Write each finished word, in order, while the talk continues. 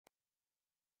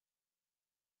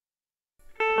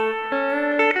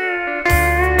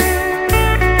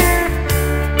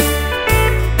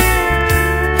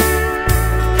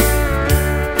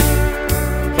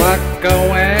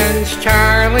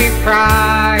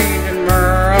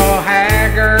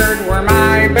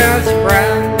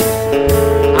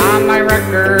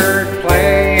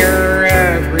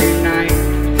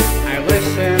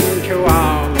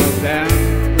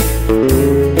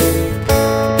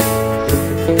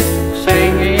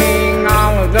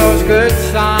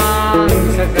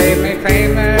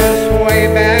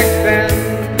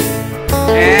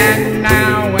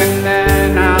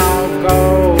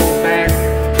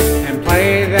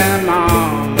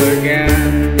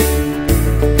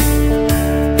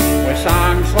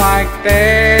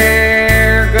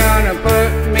they're gonna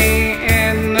put me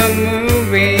in the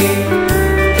movie.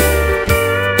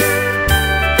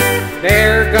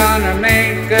 They're gonna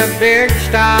make a big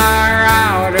star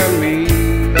out of me.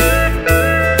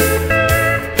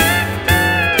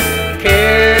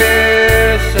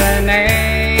 Kiss an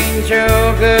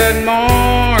angel good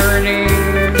morning.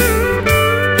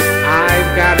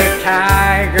 I've got a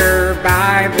tiger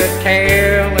by the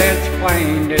tail, it's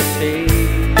plain to see.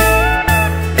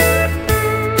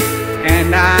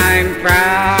 And I'm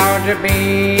proud to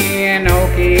be an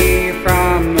Okie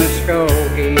from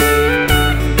Muskogee.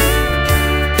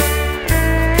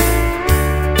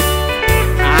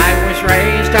 I was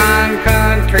raised on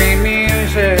country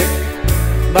music,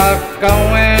 Buck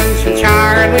Owens and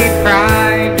Charlie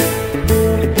Pride,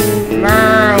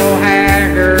 Merle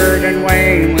Haggard and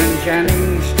Waylon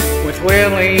Jennings with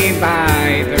Willie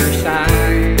by their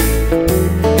side.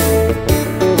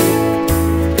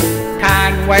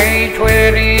 Conway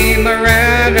Twitty,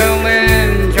 Loretta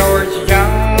Lynn, George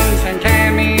Jones and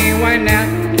Tammy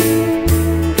Wynette,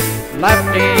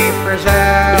 Lefty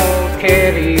Frizzell,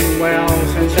 Kitty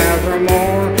Wells and several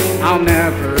more I'll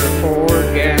never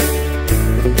forget.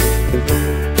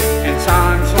 And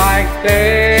songs like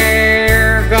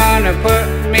they're gonna put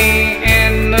me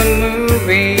in the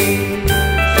movie.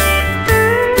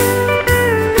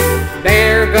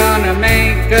 They're gonna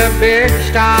make a big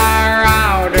star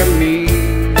out of me.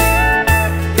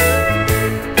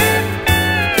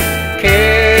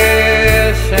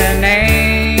 Kiss an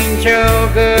angel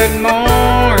good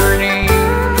morning.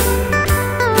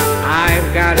 I've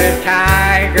got a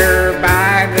tiger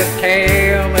by the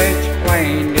tail, it's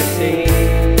plain to see.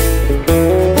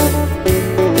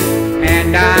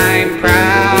 And I'm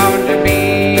proud to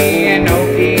be an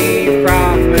Okie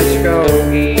from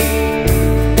Muskogee.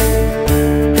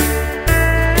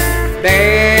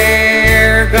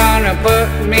 They're gonna put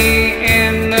me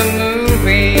in the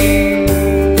movie.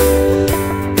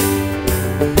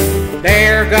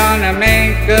 They're gonna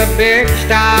make a big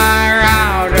star